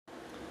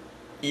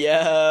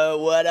Yo,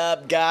 what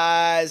up,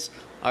 guys?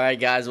 All right,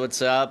 guys,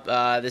 what's up?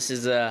 This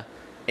is a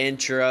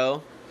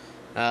intro.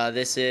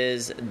 This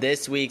is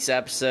this week's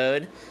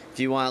episode. If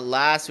you want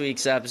last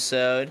week's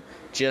episode,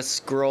 just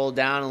scroll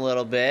down a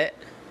little bit.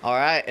 All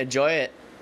right, enjoy it.